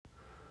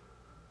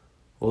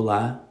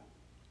Olá,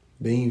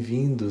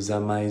 bem-vindos a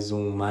mais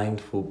um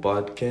Mindful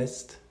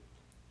Podcast.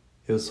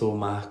 Eu sou o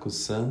Marcos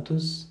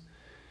Santos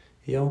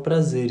e é um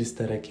prazer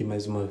estar aqui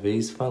mais uma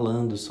vez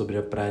falando sobre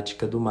a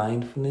prática do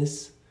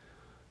Mindfulness,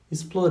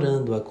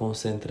 explorando a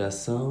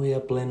concentração e a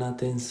plena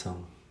atenção.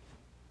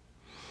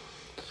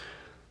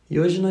 E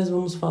hoje nós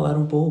vamos falar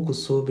um pouco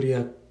sobre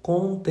a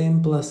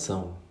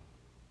contemplação.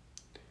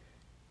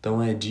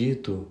 Então é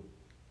dito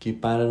que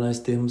para nós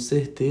termos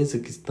certeza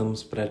que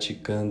estamos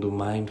praticando o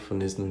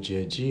Mindfulness no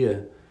dia a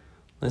dia,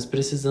 nós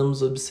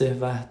precisamos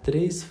observar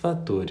 3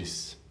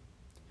 fatores.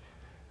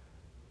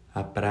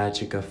 A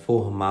prática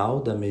formal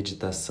da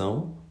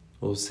meditação,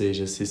 ou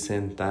seja, se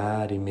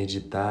sentar e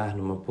meditar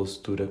numa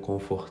postura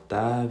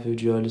confortável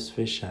de olhos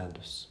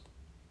fechados.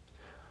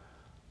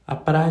 A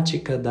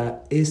prática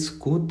da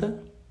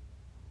escuta,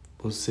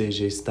 ou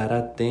seja, estar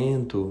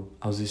atento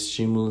aos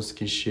estímulos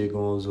que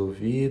chegam aos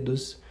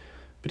ouvidos,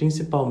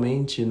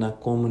 principalmente na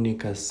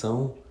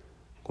comunicação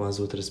com as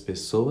outras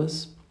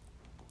pessoas.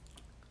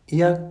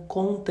 E a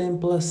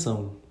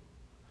contemplação,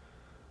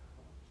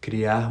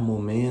 criar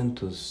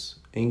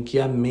momentos em que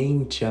a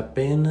mente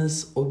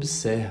apenas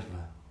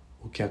observa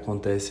o que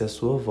acontece à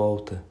sua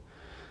volta,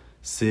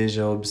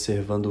 seja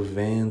observando o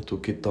vento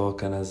que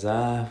toca nas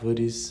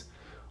árvores,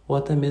 ou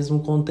até mesmo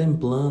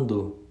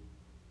contemplando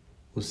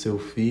o seu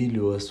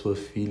filho ou a sua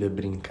filha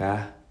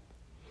brincar.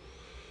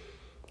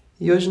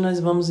 E hoje nós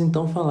vamos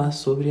então falar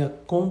sobre a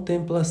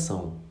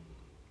contemplação.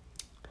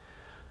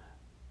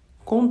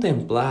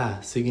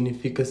 Contemplar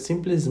significa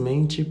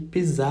simplesmente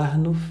pisar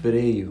no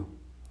freio,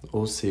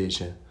 ou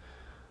seja,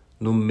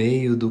 no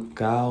meio do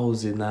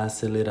caos e na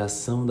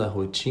aceleração da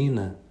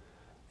rotina,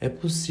 é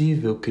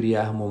possível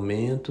criar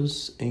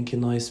momentos em que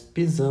nós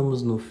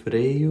pisamos no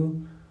freio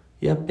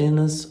e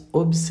apenas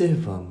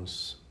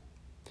observamos.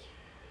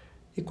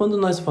 E quando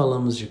nós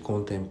falamos de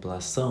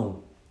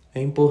contemplação,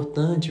 é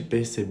importante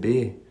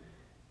perceber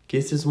que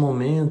esses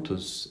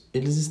momentos,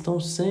 eles estão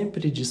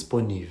sempre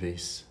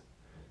disponíveis.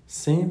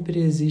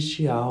 Sempre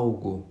existe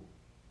algo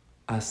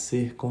a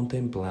ser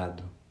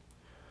contemplado.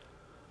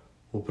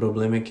 O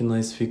problema é que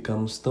nós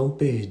ficamos tão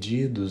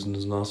perdidos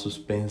nos nossos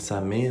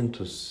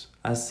pensamentos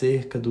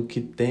acerca do que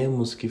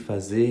temos que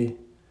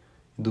fazer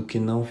e do que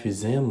não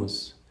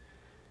fizemos,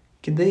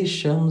 que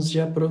deixamos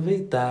de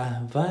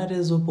aproveitar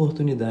várias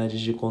oportunidades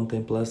de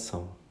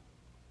contemplação.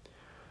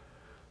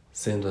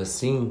 Sendo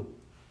assim,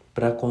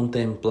 para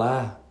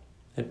contemplar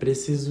é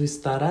preciso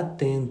estar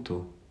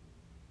atento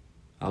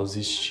aos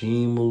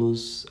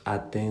estímulos,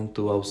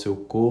 atento ao seu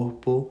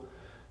corpo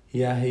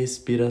e à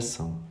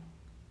respiração.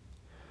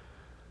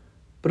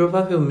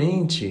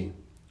 Provavelmente,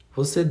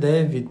 você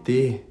deve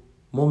ter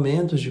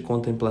momentos de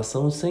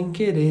contemplação sem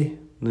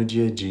querer no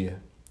dia a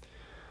dia.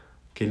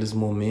 Aqueles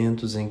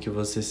momentos em que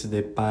você se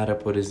depara,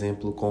 por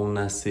exemplo, com o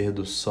nascer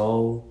do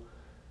sol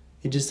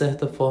e, de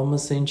certa forma,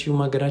 sente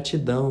uma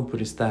gratidão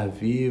por estar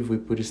vivo e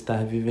por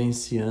estar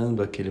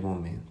vivenciando aquele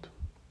momento.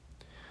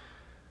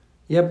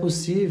 E é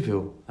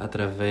possível,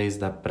 através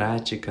da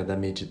prática da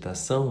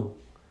meditação,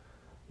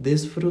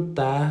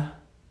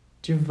 desfrutar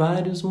de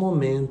vários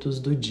momentos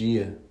do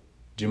dia,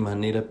 de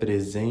maneira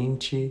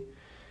presente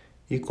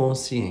e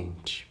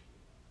consciente.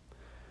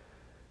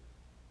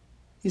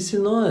 E se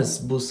nós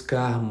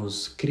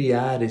buscarmos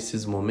criar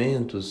esses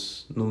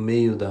momentos no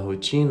meio da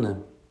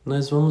rotina,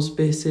 nós vamos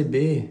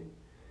perceber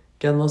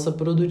que a nossa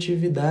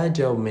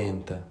produtividade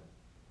aumenta.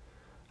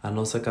 A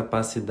nossa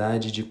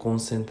capacidade de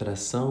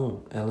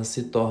concentração, ela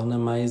se torna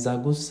mais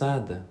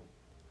aguçada.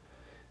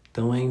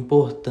 Então é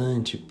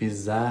importante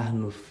pisar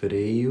no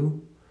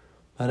freio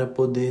para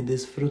poder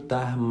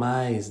desfrutar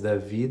mais da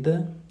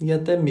vida e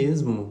até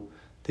mesmo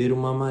ter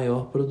uma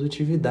maior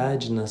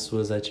produtividade nas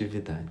suas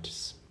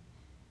atividades.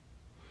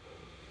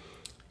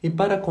 E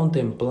para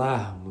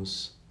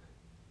contemplarmos,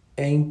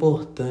 é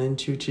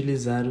importante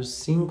utilizar os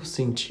 5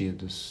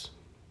 sentidos,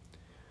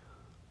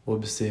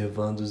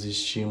 observando os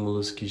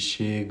estímulos que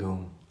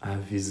chegam à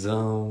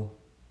visão,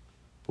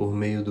 por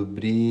meio do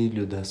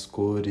brilho, das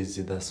cores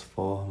e das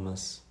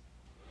formas.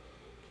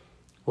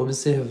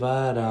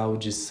 Observar a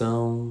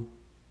audição,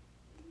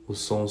 os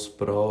sons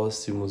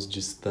próximos,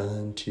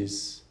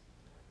 distantes,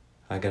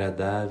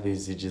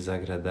 agradáveis e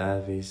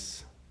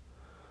desagradáveis.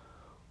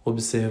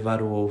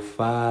 Observar o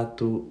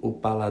olfato, o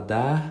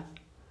paladar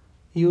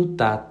e o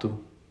tato.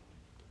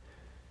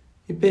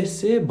 E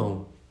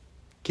percebam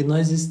que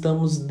nós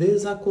estamos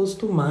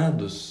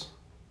desacostumados.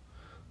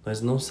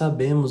 Nós não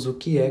sabemos o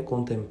que é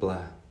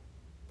contemplar.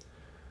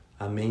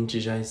 A mente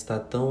já está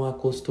tão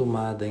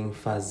acostumada em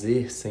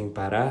fazer sem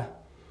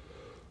parar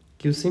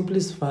que o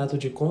simples fato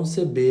de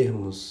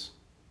concebermos,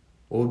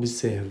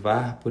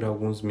 observar por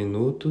alguns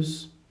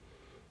minutos,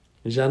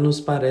 já nos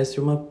parece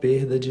uma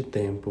perda de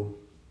tempo.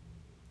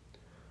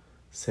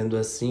 Sendo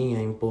assim,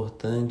 é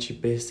importante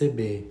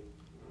perceber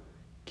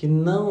que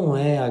não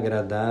é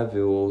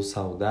agradável ou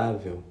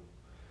saudável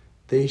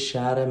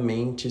deixar a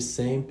mente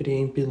sempre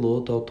em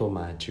piloto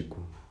automático.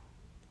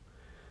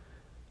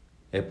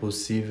 É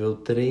possível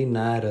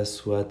treinar a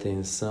sua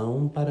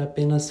atenção para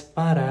apenas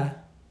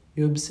parar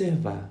e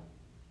observar.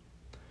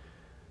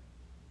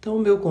 Então, o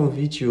meu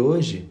convite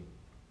hoje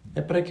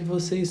é para que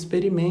você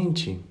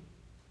experimente,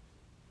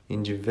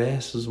 em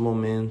diversos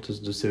momentos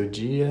do seu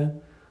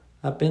dia,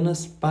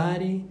 apenas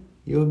pare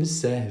e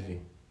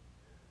observe,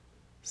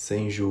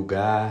 sem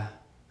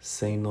julgar,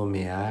 sem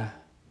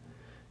nomear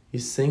e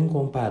sem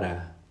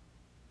comparar,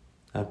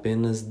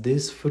 apenas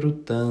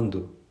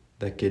desfrutando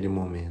daquele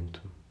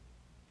momento.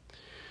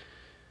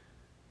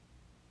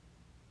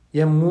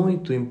 E é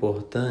muito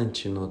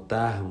importante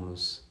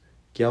notarmos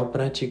que ao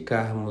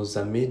praticarmos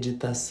a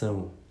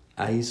meditação,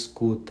 a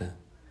escuta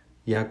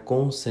e a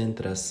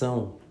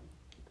concentração,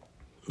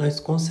 nós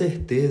com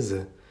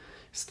certeza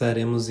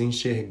estaremos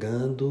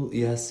enxergando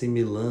e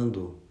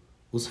assimilando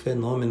os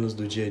fenômenos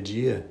do dia a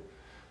dia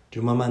de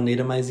uma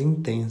maneira mais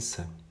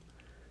intensa.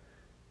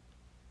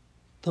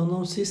 Então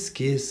não se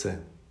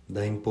esqueça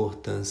da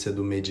importância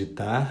do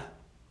meditar,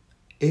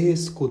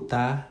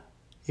 escutar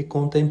e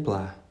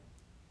contemplar.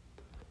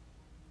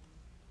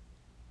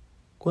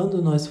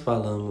 Quando nós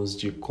falamos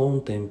de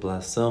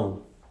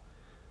contemplação,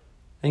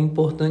 é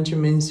importante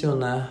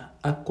mencionar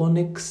a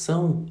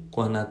conexão com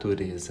a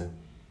natureza.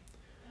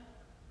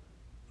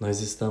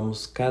 Nós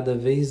estamos cada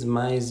vez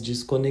mais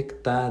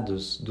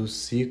desconectados dos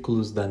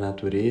ciclos da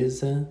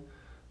natureza,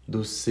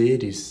 dos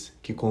seres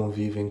que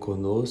convivem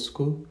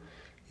conosco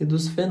e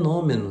dos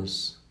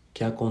fenômenos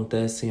que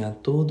acontecem a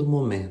todo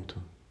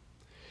momento.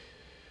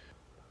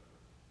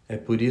 É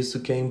por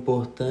isso que é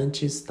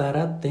importante estar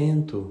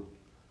atento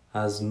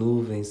às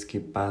nuvens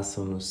que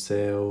passam no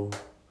céu,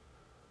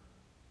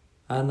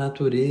 à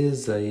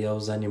natureza e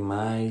aos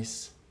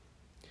animais,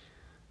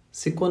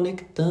 se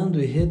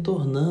conectando e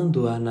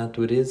retornando à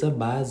natureza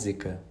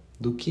básica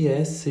do que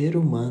é ser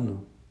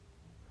humano.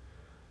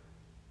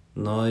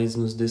 Nós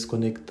nos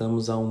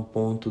desconectamos a um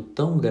ponto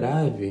tão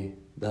grave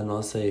da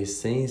nossa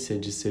essência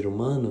de ser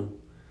humano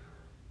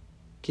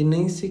que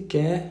nem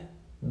sequer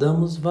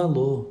damos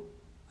valor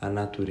à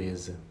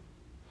natureza.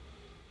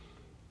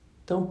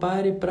 Então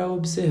pare para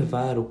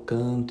observar o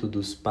canto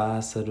dos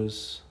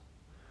pássaros,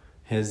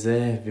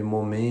 reserve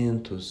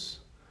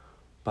momentos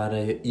para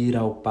ir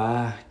ao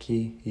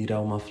parque, ir a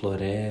uma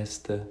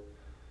floresta,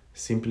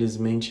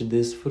 simplesmente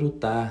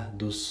desfrutar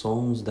dos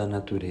sons da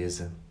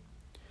natureza.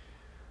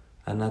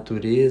 A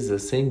natureza,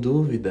 sem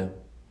dúvida,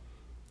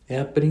 é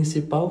a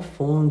principal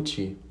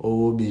fonte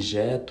ou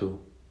objeto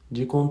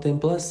de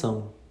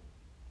contemplação.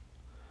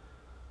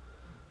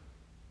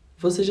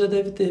 Você já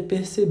deve ter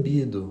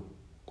percebido,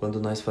 quando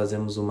nós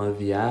fazemos uma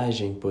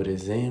viagem, por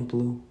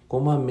exemplo,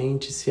 como a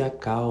mente se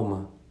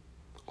acalma,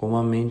 como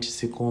a mente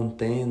se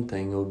contenta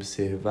em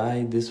observar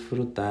e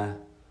desfrutar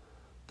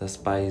das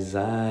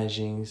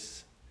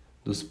paisagens,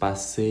 dos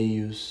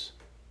passeios.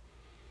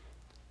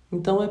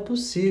 Então é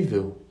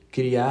possível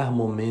criar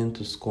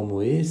momentos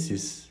como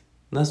esses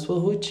na sua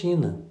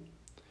rotina.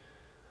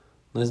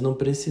 Nós não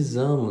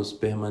precisamos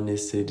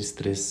permanecer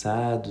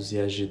estressados e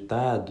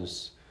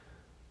agitados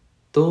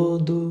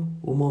todo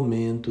o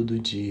momento do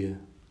dia.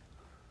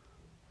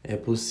 É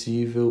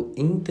possível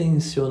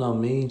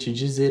intencionalmente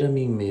dizer a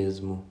mim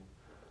mesmo: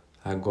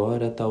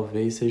 agora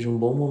talvez seja um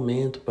bom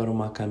momento para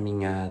uma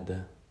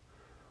caminhada.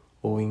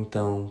 Ou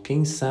então,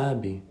 quem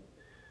sabe,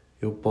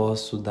 eu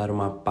posso dar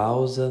uma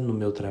pausa no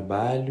meu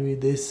trabalho e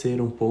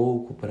descer um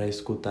pouco para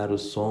escutar o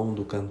som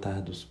do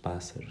cantar dos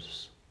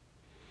pássaros.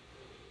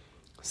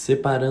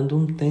 Separando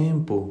um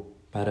tempo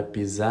para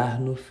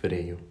pisar no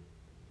freio.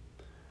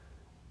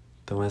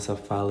 Então essa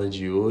fala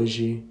de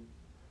hoje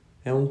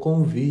é um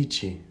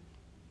convite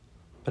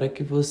para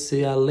que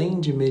você, além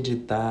de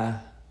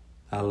meditar,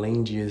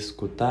 além de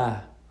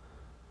escutar,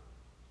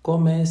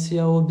 comece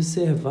a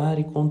observar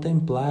e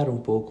contemplar um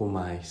pouco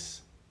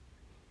mais,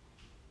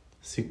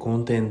 se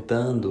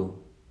contentando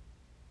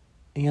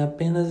em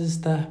apenas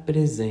estar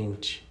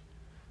presente,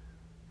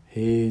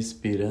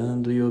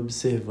 respirando e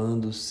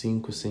observando os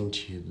 5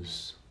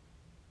 sentidos.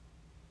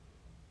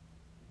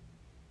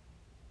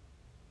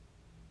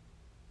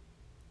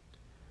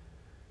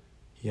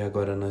 E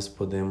agora nós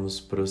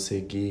podemos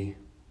prosseguir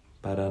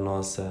para a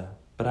nossa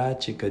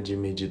prática de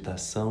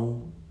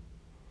meditação,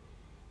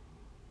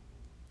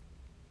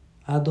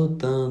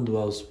 adotando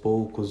aos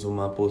poucos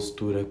uma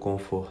postura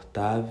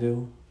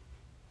confortável,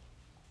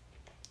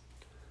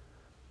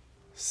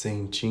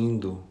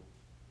 sentindo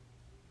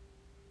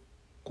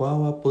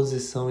qual a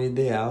posição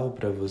ideal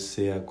para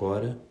você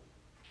agora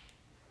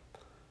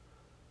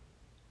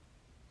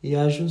e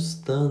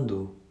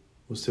ajustando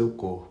o seu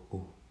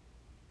corpo.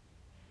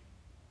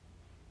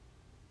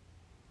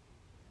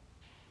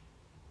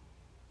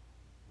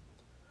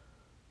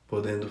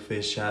 Podendo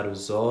fechar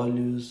os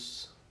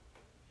olhos,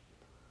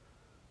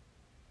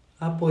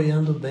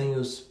 apoiando bem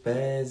os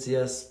pés e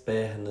as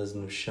pernas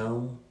no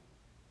chão,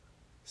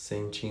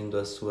 sentindo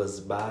as suas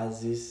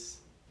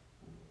bases.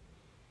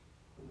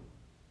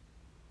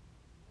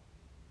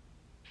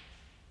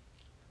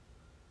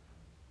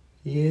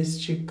 E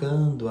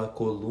esticando a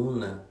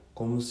coluna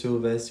como se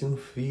houvesse um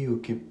fio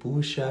que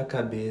puxa a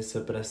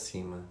cabeça para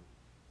cima.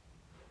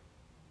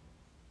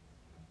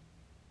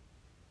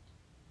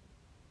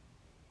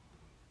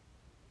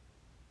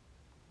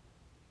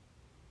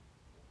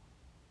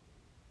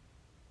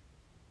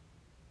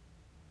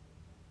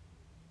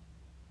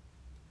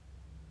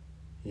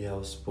 E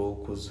aos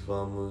poucos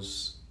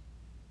vamos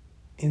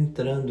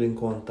entrando em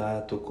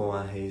contato com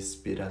a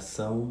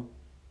respiração,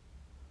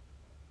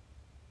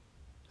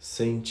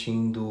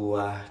 sentindo o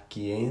ar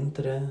que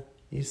entra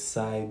e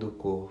sai do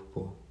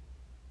corpo.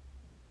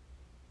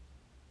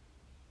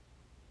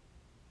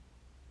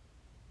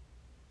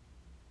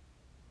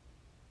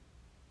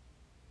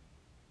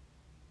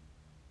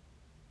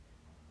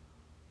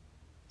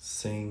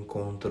 Sem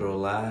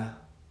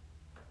controlar,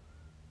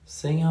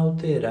 sem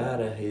alterar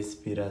a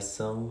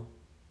respiração,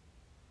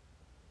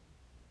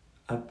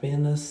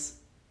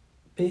 apenas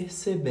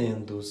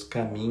percebendo os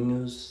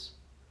caminhos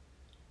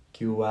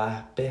que o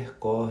ar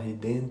percorre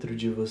dentro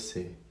de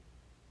você.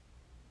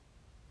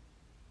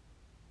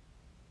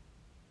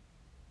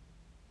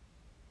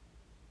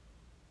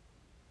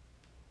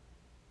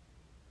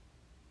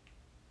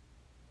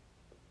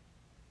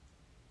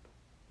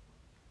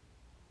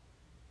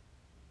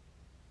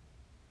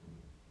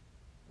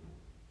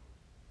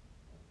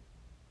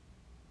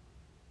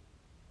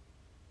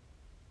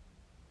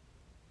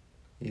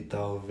 E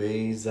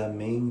talvez a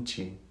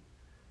mente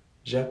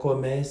já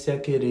comece a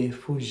querer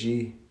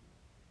fugir,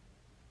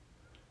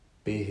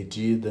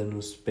 perdida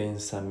nos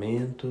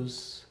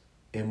pensamentos,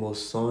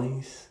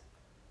 emoções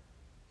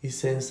e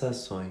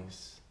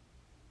sensações.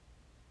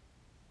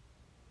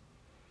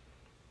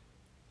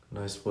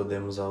 Nós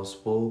podemos aos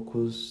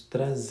poucos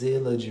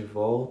trazê-la de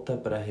volta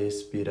para a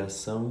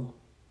respiração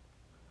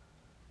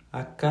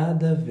a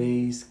cada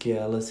vez que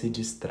ela se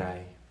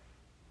distrai.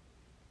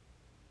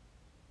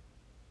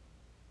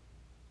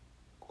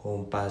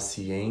 Com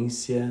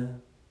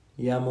paciência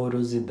e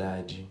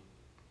amorosidade.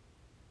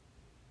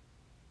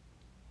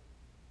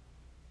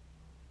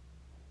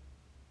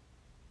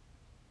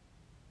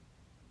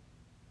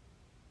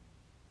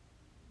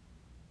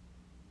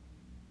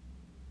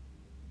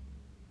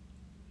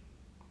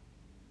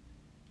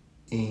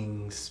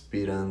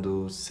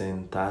 Inspirando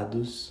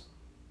sentados,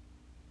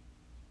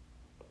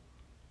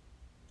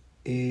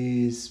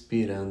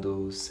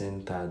 expirando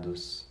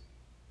sentados.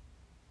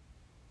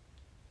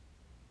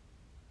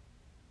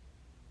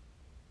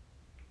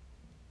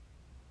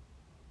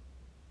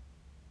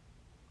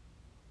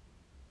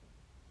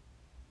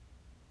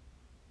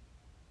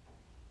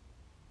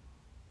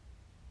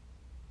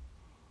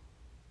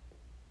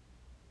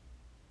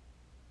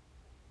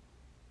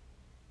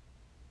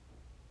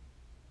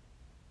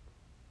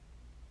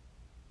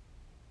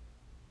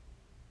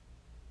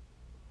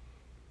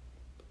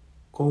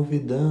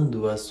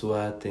 Convidando a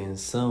sua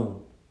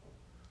atenção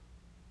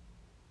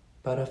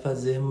para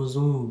fazermos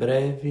um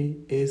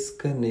breve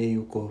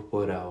escaneio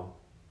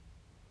corporal,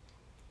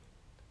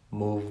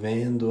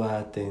 movendo a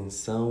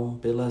atenção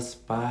pelas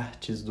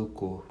partes do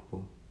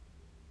corpo,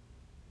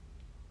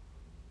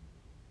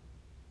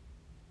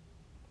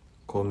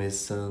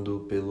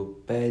 começando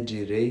pelo pé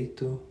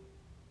direito,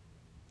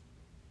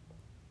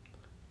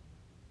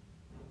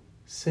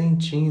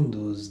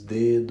 sentindo os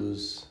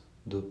dedos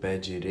do pé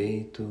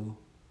direito,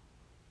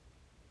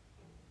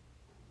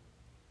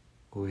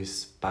 o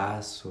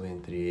espaço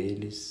entre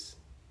eles,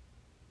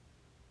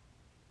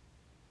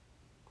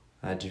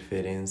 a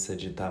diferença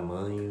de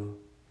tamanho,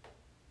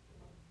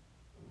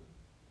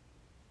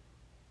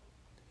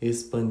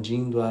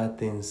 expandindo a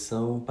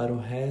atenção para o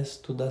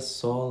resto da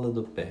sola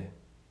do pé,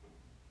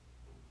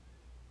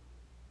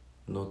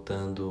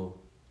 notando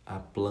a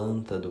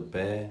planta do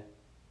pé,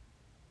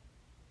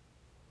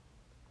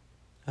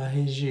 a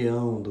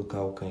região do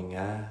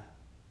calcanhar,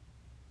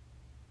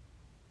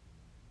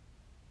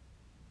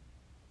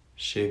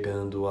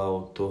 chegando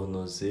ao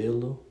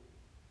tornozelo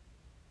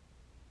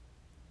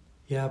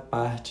e à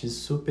parte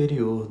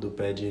superior do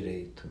pé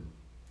direito.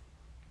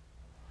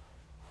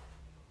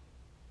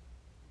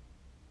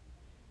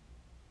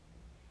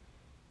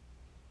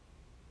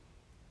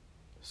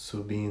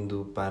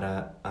 Subindo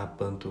para a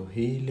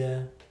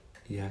panturrilha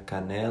e a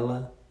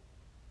canela,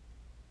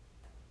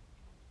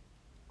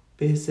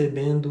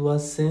 percebendo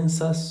as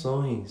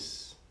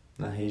sensações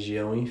na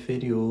região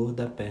inferior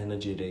da perna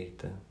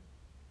direita.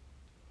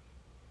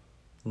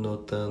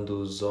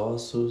 Notando os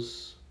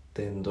ossos,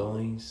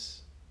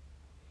 tendões,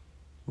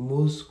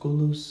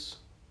 músculos,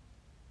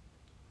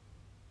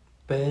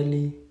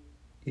 pele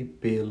e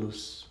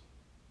pelos.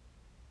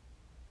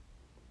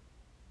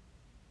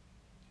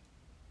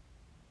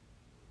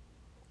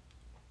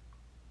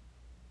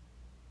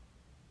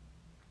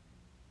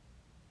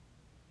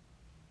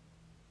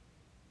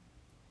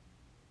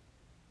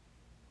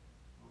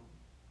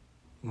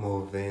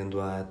 Movendo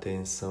a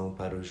atenção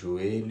para o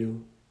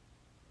joelho,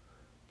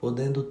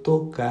 podendo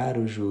tocar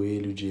o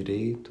joelho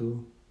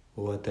direito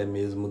ou até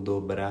mesmo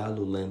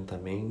dobrá-lo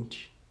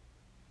lentamente,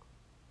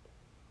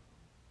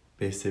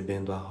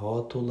 percebendo a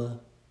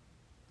rótula,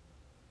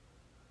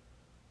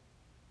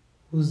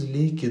 os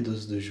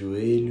líquidos do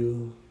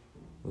joelho,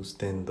 os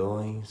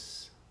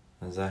tendões,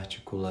 as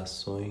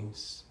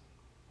articulações.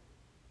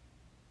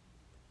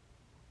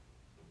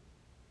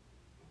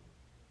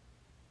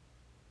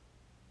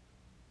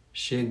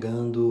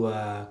 Chegando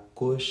à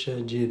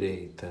coxa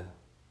direita,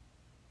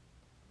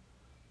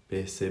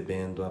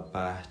 percebendo a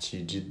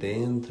parte de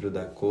dentro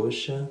da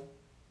coxa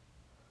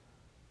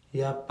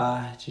e a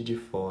parte de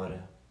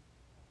fora,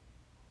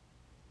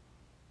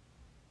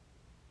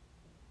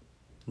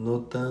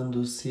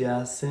 notando se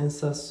há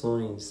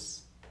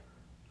sensações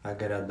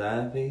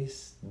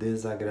agradáveis,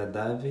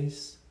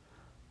 desagradáveis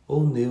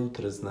ou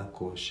neutras na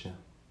coxa.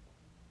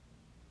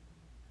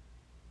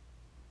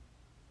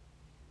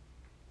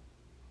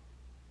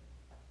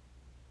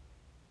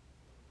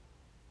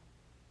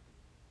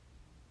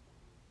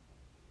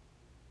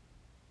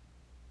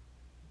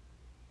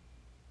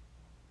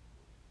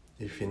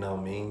 E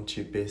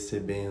finalmente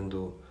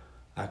percebendo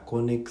a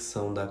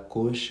conexão da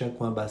coxa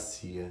com a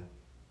bacia.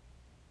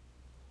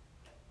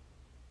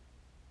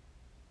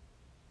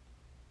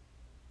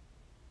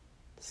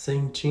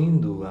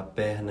 Sentindo a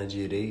perna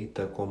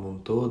direita como um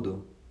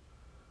todo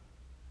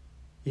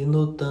e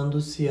notando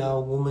se há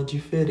alguma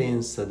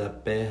diferença da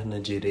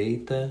perna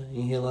direita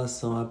em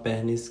relação à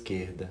perna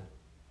esquerda.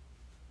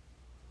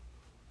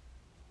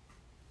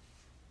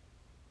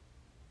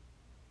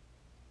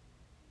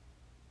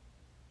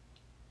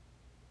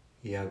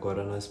 E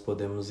agora nós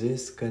podemos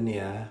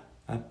escanear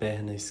a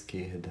perna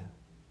esquerda,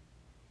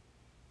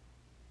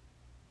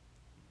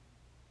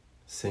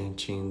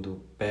 sentindo o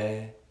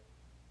pé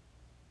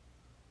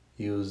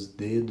e os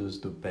dedos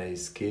do pé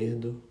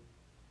esquerdo,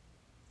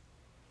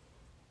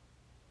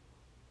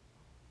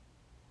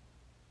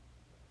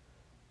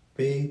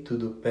 peito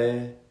do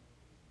pé,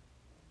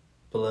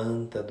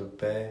 planta do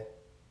pé,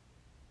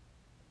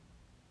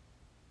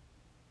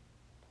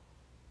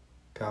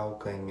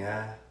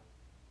 calcanhar,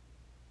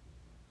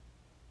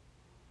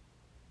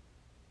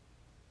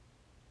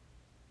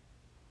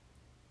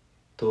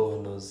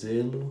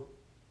 tornozelo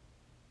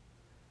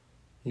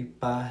e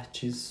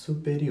parte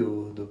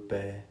superior do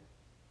pé.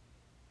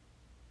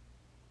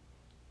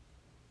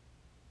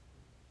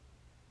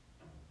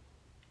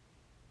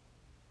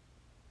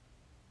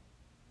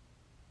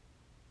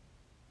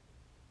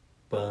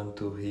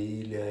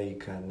 Panturrilha e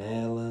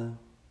canela,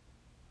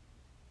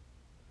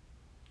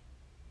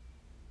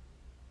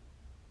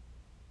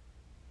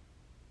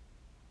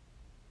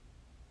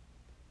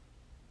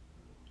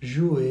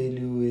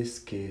 joelho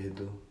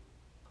esquerdo,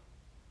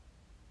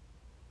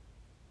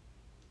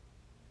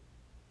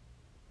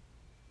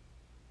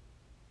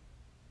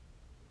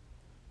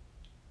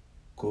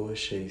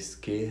 coxa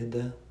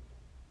esquerda,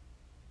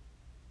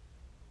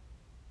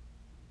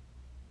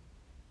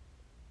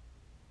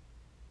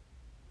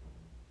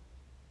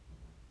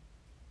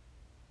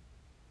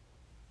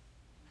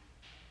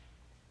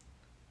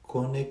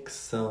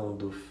 conexão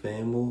do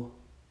fêmur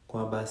com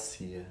a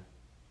bacia.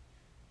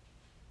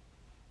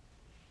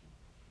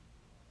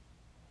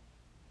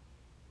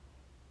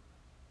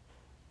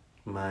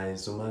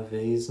 Mais uma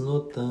vez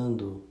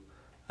notando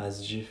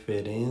as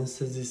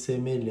diferenças e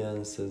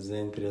semelhanças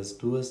entre as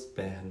duas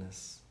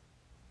pernas.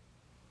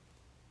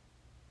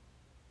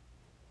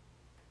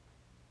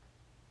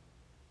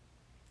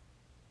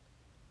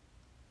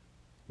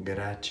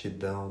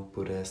 Gratidão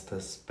por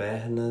estas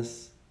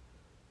pernas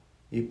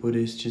e por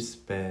estes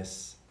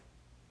pés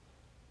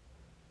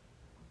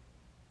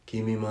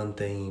que me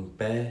mantêm em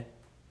pé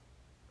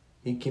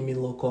e que me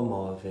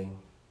locomovem.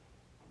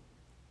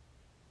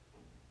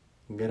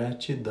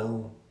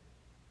 Gratidão.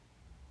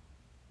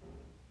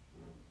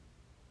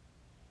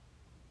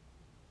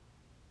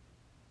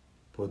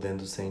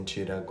 Podendo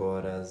sentir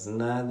agora as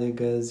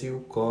nádegas e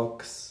o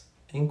cóccix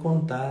em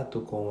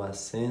contato com o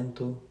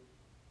assento,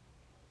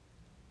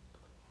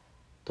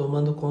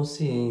 tomando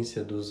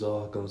consciência dos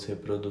órgãos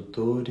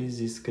reprodutores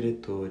e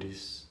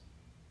excretores,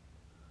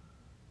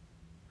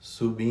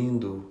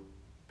 subindo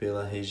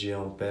pela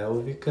região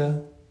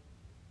pélvica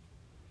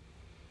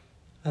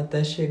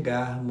até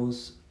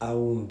chegarmos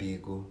ao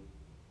umbigo.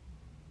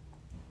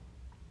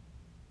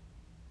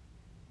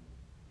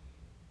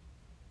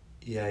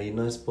 E aí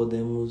nós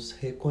podemos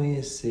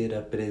reconhecer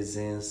a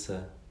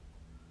presença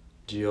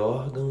de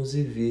órgãos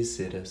e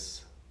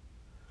vísceras,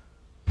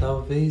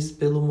 talvez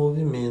pelo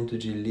movimento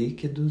de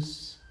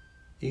líquidos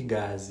e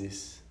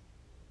gases,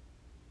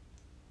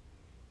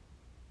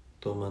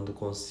 tomando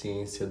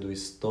consciência do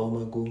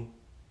estômago,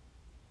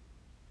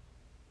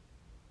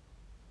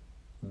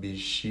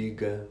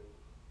 bexiga,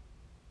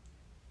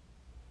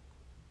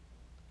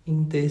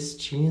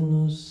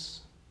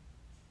 intestinos,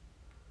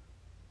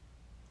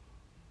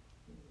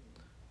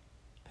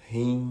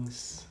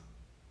 rins,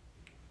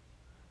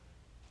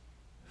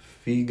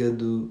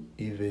 fígado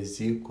e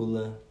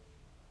vesícula,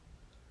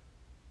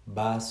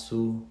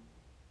 baço,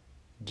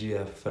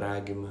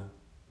 diafragma.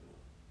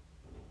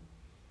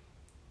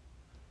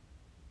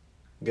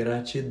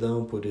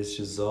 Gratidão por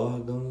estes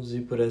órgãos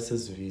e por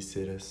essas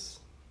vísceras.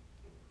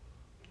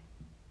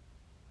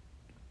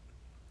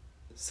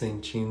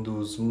 Sentindo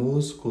os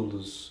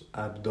músculos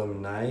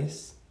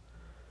abdominais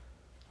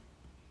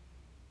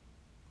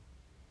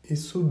e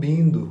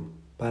subindo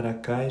para a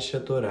caixa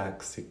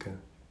torácica,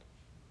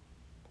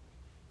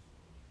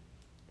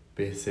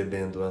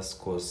 percebendo as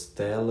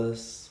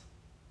costelas,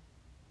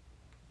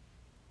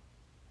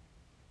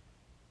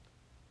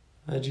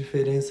 a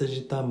diferença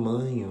de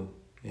tamanho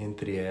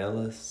entre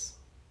elas,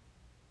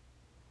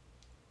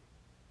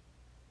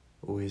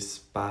 o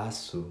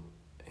espaço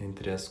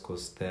entre as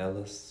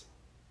costelas,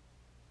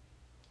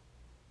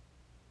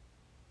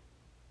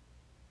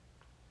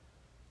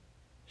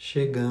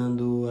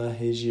 chegando à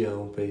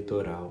região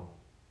peitoral,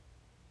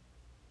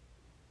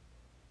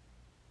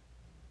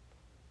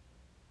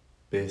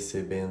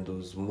 percebendo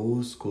os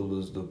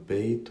músculos do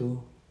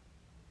peito,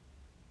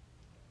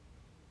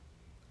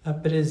 a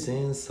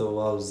presença ou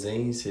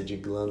ausência de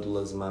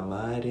glândulas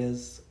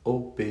mamárias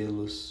ou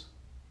pelos,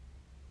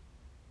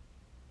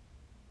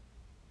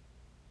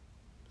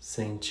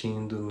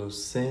 sentindo no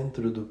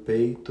centro do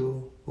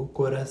peito o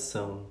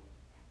coração,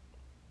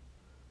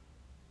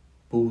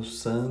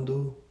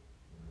 pulsando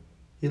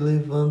e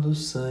levando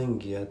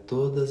sangue a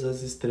todas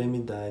as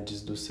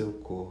extremidades do seu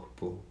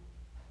corpo.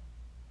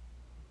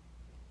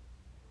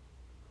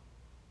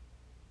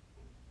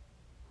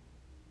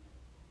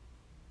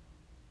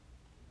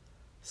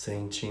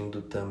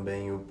 Sentindo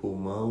também o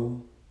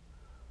pulmão,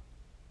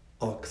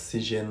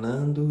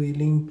 oxigenando e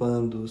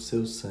limpando o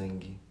seu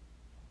sangue.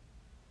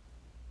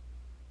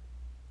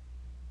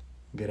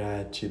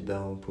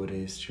 Gratidão por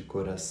este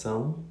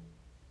coração,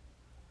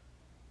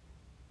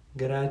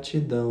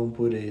 gratidão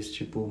por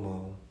este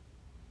pulmão.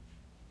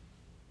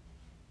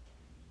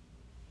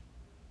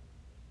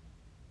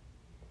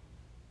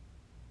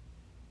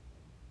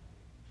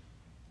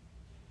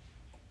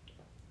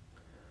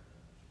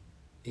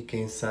 E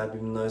quem sabe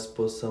nós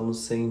possamos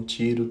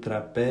sentir o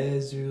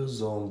trapézio e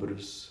os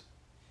ombros,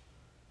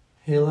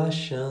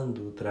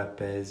 relaxando o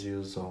trapézio e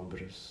os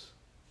ombros.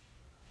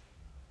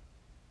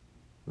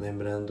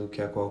 Lembrando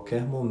que a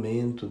qualquer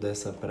momento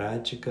dessa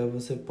prática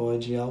você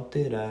pode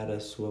alterar a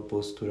sua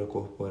postura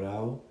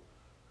corporal,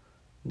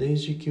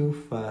 desde que o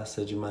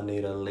faça de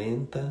maneira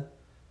lenta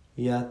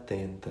e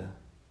atenta.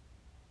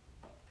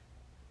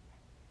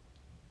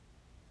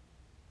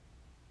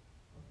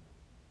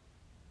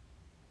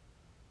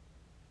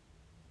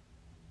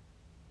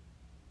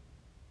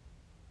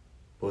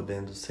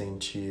 Podendo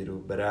sentir o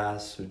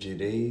braço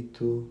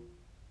direito,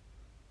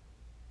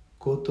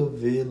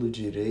 cotovelo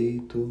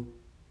direito,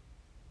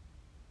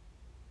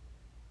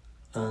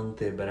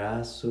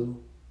 antebraço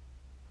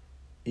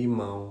e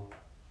mão.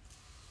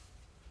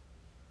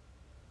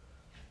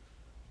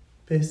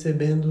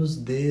 Percebendo os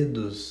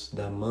dedos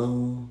da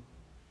mão,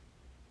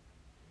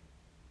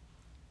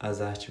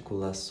 as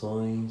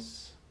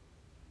articulações,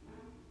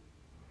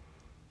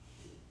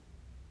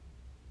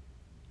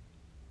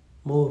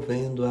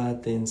 movendo a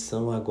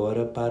atenção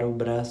agora para o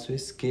braço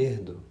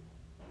esquerdo,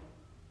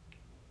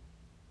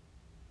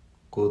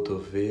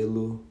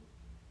 cotovelo,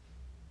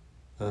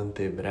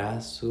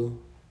 antebraço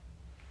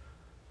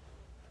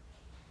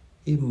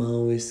e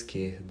mão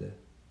esquerda.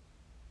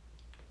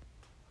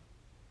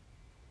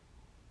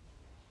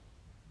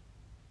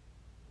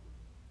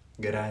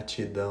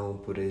 Gratidão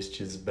por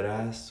estes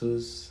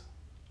braços,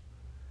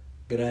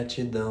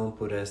 gratidão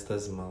por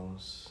estas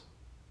mãos.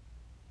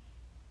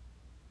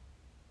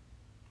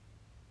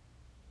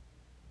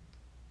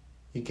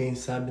 E quem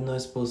sabe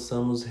nós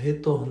possamos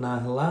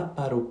retornar lá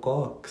para o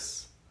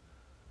cóccix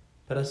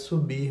para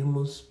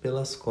subirmos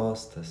pelas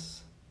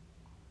costas,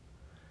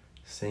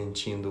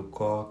 sentindo o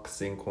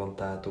cóccix em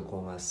contato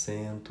com o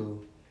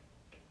assento,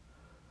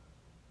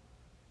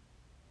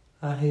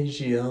 a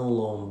região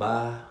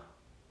lombar,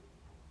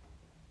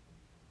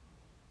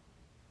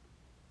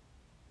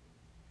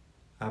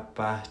 a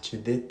parte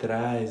de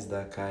trás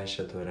da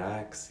caixa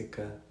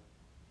torácica,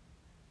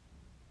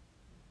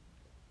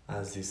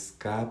 as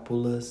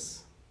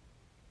escápulas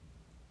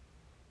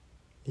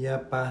e a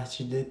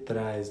parte de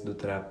trás do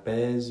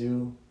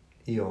trapézio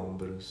e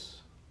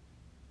ombros.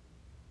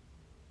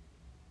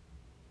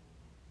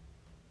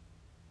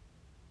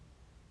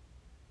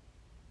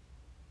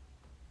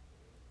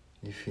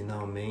 E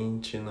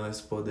finalmente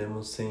nós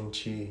podemos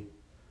sentir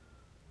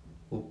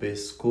o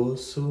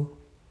pescoço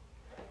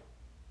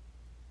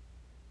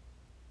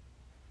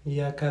e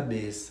a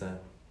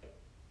cabeça,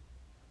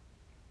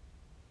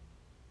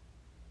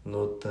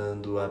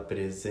 notando a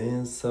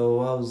presença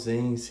ou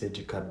ausência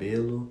de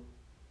cabelo,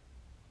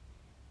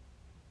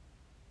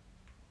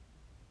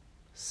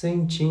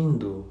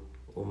 sentindo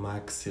o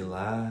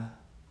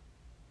maxilar,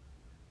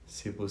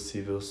 se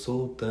possível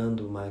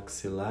soltando o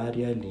maxilar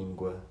e a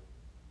língua,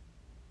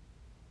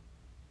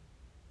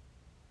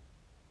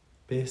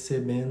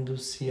 percebendo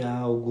se há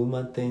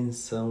alguma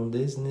tensão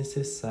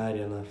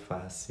desnecessária na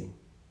face.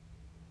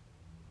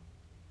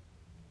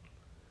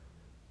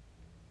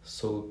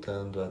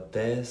 Soltando a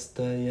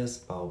testa e as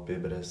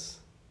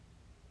pálpebras.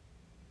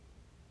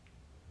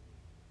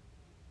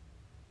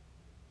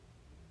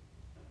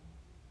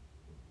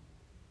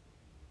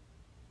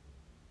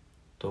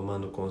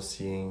 Tomando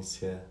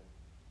consciência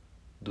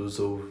dos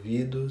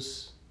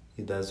ouvidos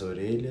e das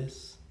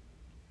orelhas.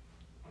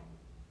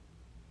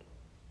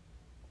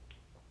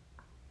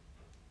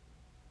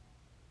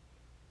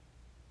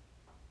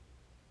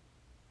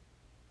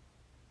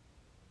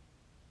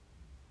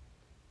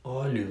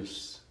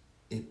 Olhos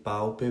e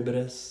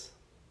pálpebras,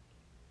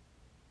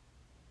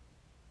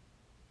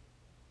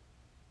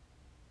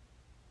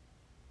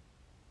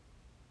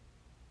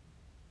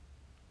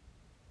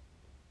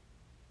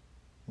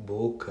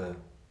 boca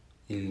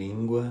e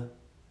língua,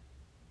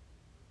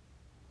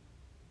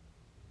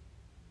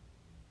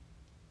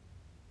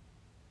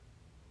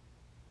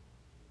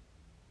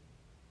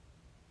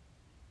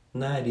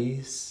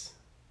 nariz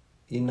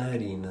e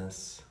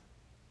narinas.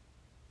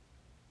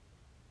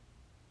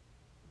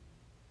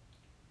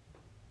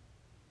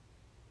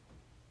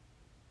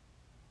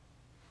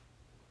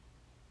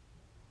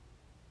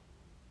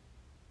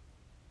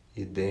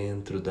 E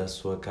dentro da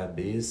sua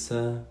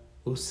cabeça,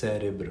 o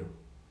cérebro.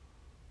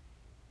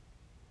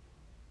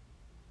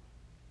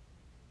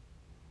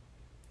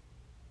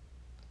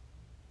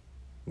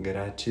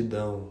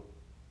 Gratidão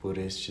por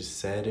este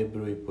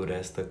cérebro e por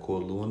esta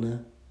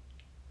coluna.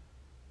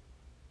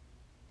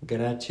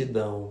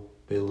 Gratidão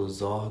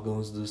pelos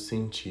órgãos dos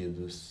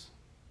sentidos.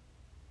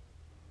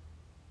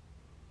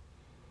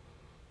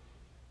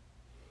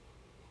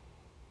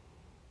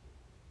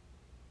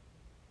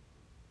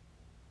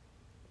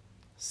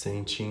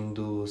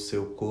 Sentindo o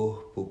seu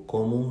corpo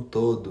como um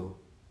todo,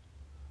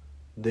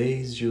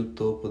 desde o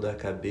topo da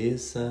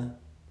cabeça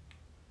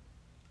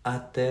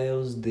até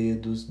os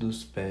dedos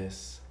dos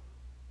pés,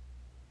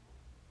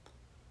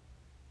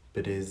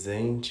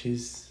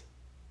 presentes,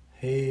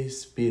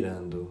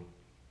 respirando,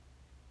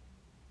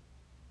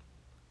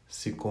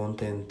 se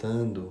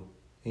contentando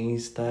em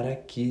estar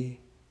aqui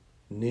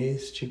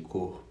neste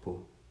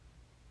corpo.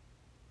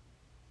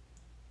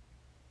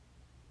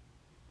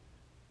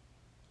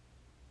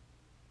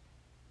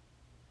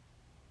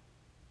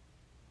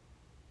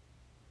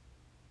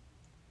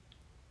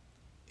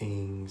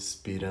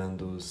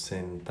 Inspirando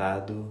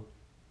sentado,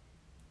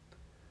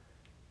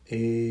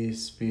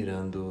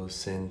 expirando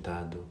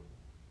sentado.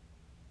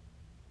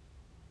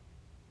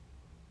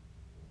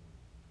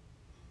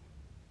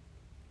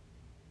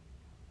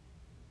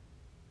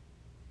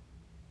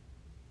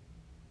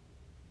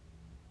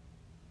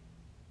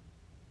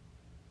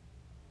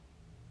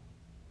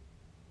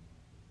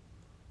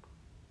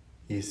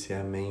 E se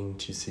a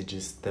mente se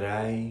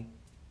distrai,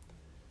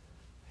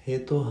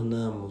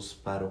 retornamos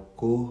para o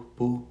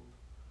corpo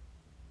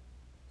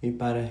e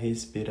para a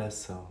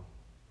respiração,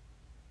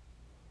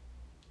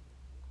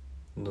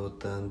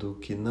 notando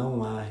que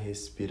não há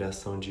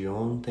respiração de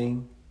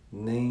ontem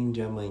nem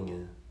de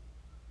amanhã,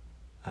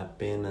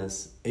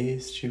 apenas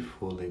este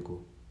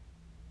fôlego.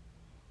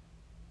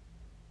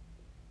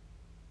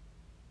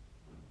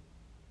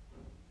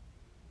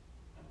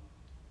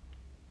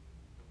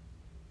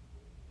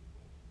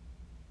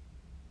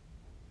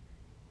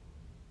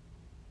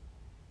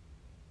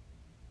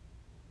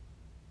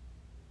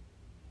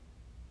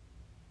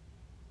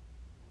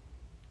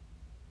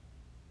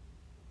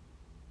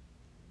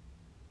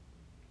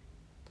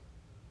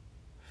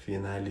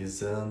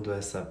 Finalizando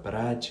essa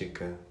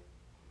prática,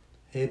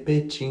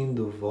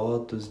 repetindo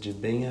votos de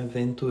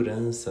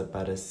bem-aventurança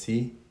para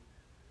si,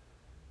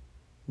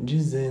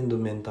 dizendo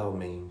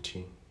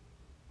mentalmente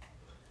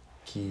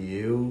que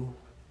eu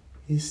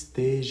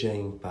esteja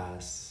em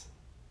paz,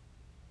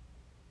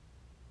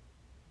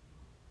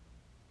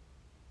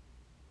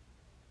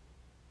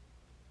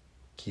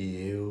 que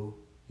eu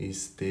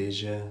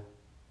esteja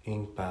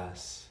em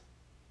paz.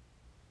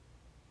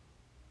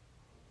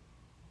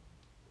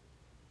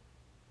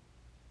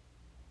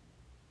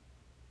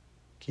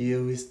 Que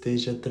eu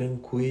esteja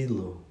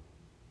tranquilo,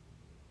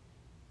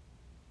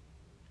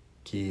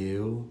 que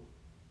eu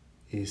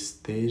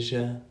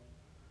esteja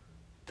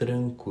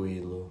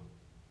tranquilo.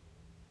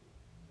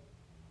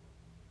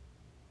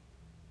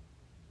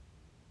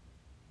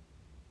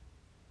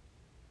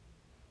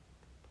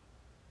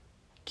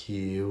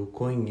 Que eu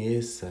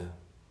conheça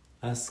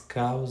as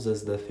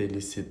causas da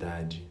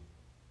felicidade.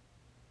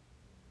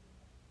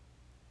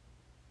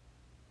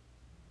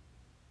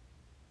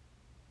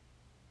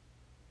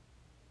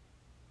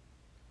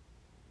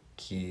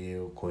 Que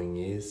eu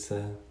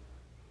conheça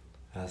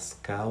as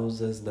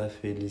causas da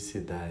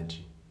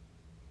felicidade.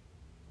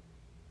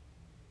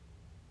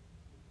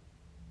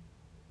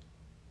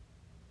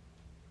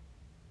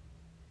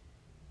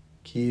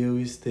 Que eu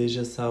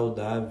esteja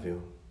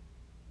saudável.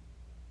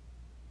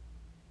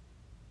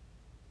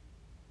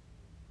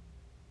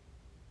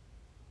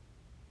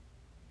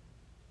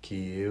 Que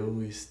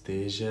eu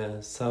esteja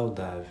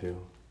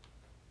saudável.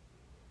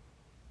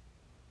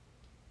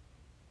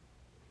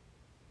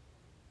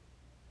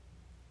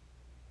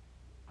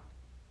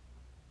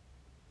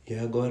 E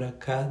agora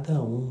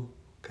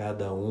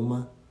cada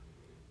uma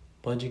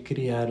pode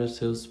criar os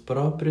seus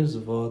próprios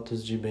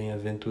votos de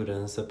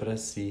bem-aventurança para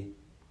si,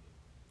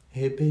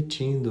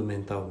 repetindo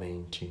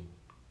mentalmente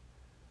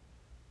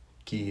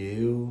que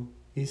eu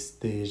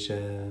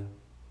esteja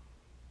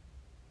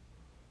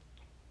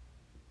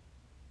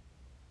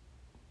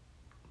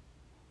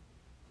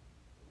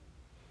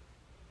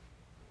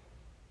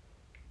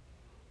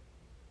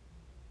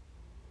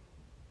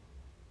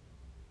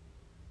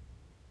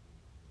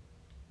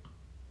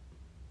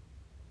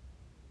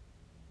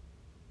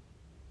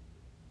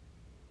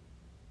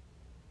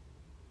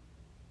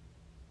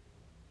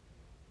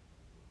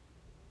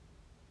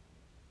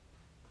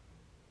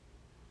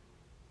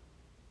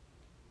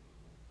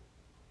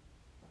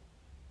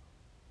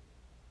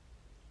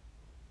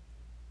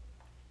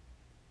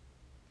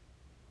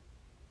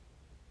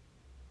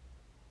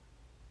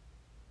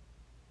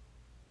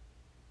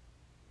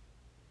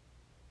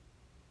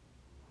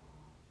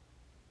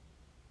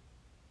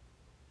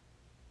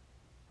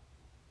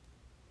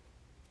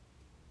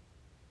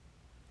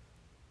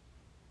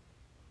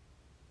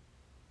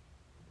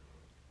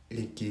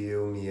e que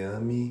eu me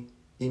ame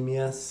e me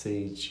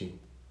aceite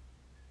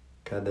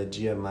cada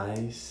dia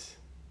mais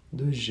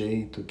do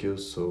jeito que eu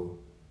sou,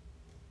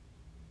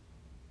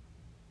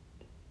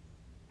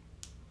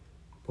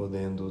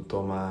 podendo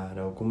tomar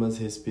algumas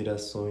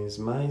respirações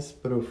mais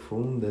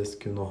profundas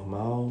que o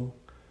normal,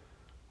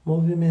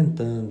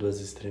 movimentando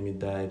as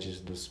extremidades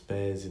dos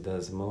pés e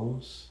das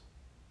mãos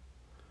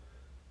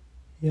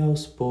e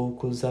aos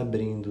poucos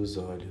abrindo os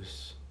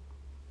olhos.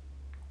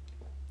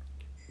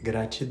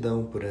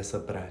 Gratidão por essa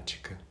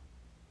prática.